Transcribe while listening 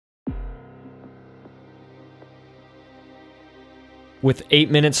With 8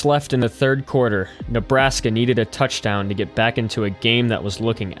 minutes left in the third quarter, Nebraska needed a touchdown to get back into a game that was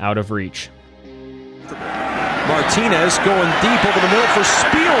looking out of reach. Martinez going deep over the middle for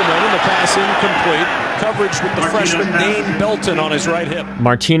Spielman, and the pass incomplete. Coverage with the freshman Dane Belton on his right hip.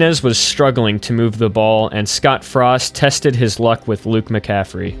 Martinez was struggling to move the ball, and Scott Frost tested his luck with Luke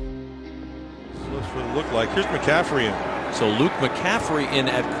McCaffrey. That's what it looked like. Here's McCaffrey in. So Luke McCaffrey in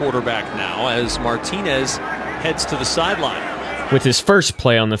at quarterback now as Martinez heads to the sideline. With his first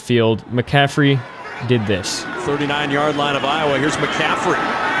play on the field, McCaffrey did this. 39-yard line of Iowa. Here's McCaffrey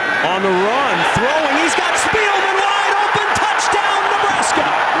on the run, throwing. He's got Spielman wide open. Touchdown, Nebraska.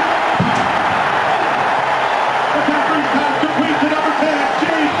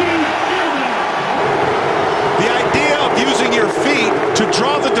 The idea of using your feet to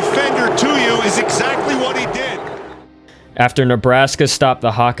draw the defender to you is exactly what he did. After Nebraska stopped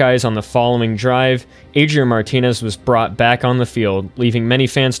the Hawkeyes on the following drive, Adrian Martinez was brought back on the field, leaving many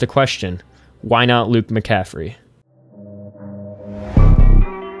fans to question, why not Luke McCaffrey?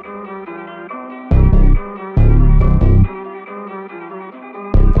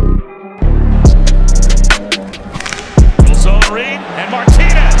 Zone read, and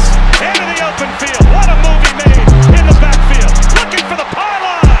Martinez into the open field. What a move he made in the backfield, looking for the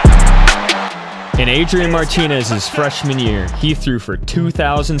pylon. In Adrian Martinez's freshman year, he threw for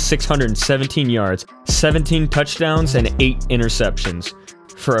 2,617 yards, 17 touchdowns, and 8 interceptions.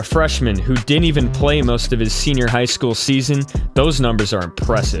 For a freshman who didn't even play most of his senior high school season, those numbers are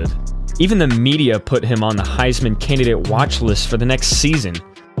impressive. Even the media put him on the Heisman candidate watch list for the next season.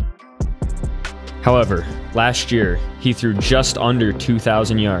 However, last year, he threw just under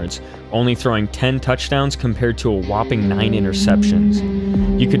 2,000 yards, only throwing 10 touchdowns compared to a whopping 9 interceptions.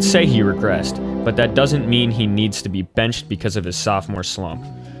 You could say he regressed, but that doesn't mean he needs to be benched because of his sophomore slump.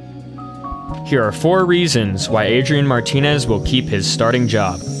 Here are 4 reasons why Adrian Martinez will keep his starting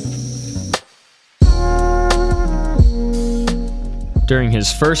job. During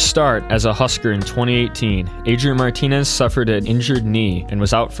his first start as a Husker in 2018, Adrian Martinez suffered an injured knee and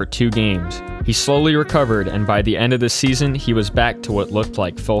was out for 2 games. He slowly recovered, and by the end of the season, he was back to what looked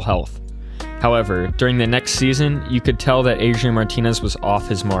like full health. However, during the next season, you could tell that Adrian Martinez was off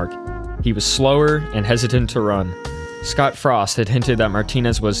his mark. He was slower and hesitant to run. Scott Frost had hinted that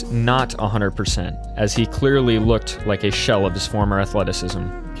Martinez was not 100%, as he clearly looked like a shell of his former athleticism.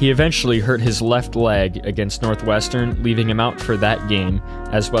 He eventually hurt his left leg against Northwestern, leaving him out for that game,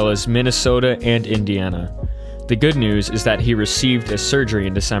 as well as Minnesota and Indiana. The good news is that he received a surgery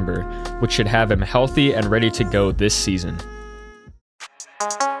in December, which should have him healthy and ready to go this season.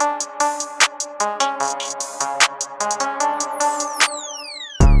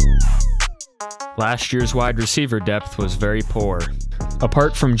 Last year's wide receiver depth was very poor.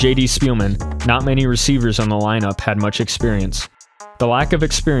 Apart from J.D. Spielman, not many receivers on the lineup had much experience. The lack of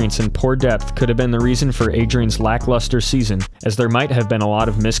experience and poor depth could have been the reason for Adrian's lackluster season, as there might have been a lot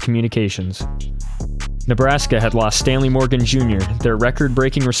of miscommunications. Nebraska had lost Stanley Morgan Jr., their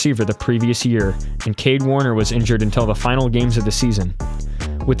record-breaking receiver the previous year, and Cade Warner was injured until the final games of the season.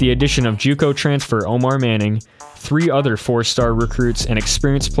 With the addition of JUCO transfer Omar Manning, 3 other 4-star recruits, and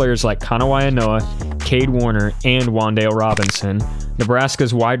experienced players like Kanawaya Noah, Cade Warner, and Wan'Dale Robinson,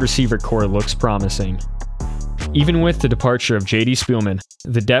 Nebraska's wide receiver core looks promising. Even with the departure of J.D. Spielman,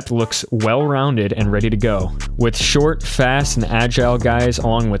 the depth looks well-rounded and ready to go, with short, fast, and agile guys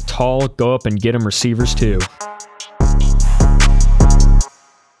along with tall, go-up-and-get-'em receivers too.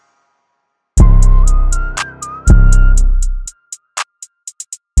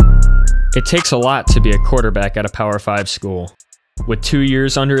 It takes a lot to be a quarterback at a Power 5 school. With 2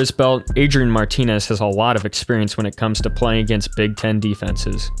 years under his belt, Adrian Martinez has a lot of experience when it comes to playing against Big Ten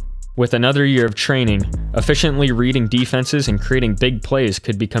defenses. With another year of training, efficiently reading defenses and creating big plays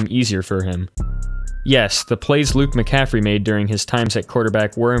could become easier for him. Yes, the plays Luke McCaffrey made during his times at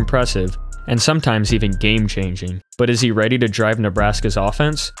quarterback were impressive, and sometimes even game-changing. But is he ready to drive Nebraska's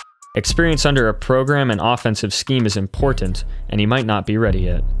offense? Experience under a program and offensive scheme is important, and he might not be ready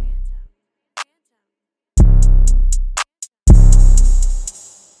yet.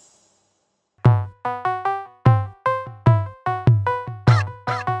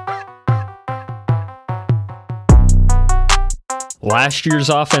 Last year's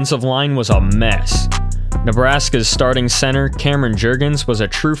offensive line was a mess. Nebraska's starting center, Cameron Jurgens, was a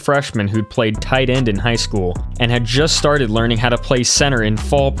true freshman who'd played tight end in high school and had just started learning how to play center in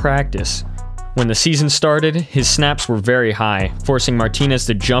fall practice. When the season started, his snaps were very high, forcing Martinez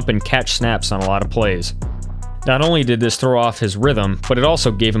to jump and catch snaps on a lot of plays. Not only did this throw off his rhythm, but it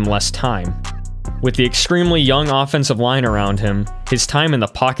also gave him less time. With the extremely young offensive line around him, his time in the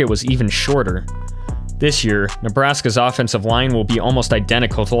pocket was even shorter. This year, Nebraska's offensive line will be almost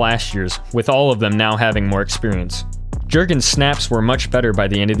identical to last year's, with all of them now having more experience. Juergen's snaps were much better by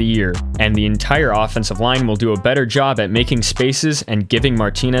the end of the year, and the entire offensive line will do a better job at making spaces and giving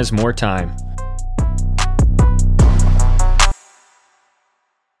Martinez more time.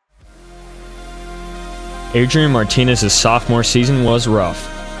 Adrian Martinez's sophomore season was rough.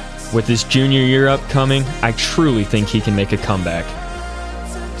 With his junior year upcoming, I truly think he can make a comeback.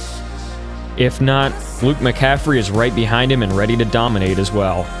 If not, Luke McCaffrey is right behind him and ready to dominate as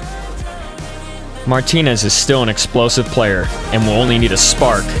well. Martinez is still an explosive player and will only need a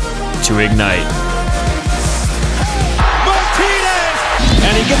spark to ignite. Martinez!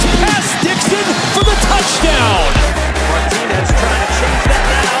 And he gets past Dixon for the touchdown! Martinez trying to change that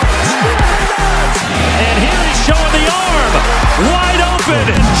now. And here he's showing the arm! Wide open!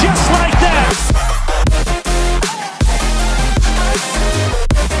 And just like that,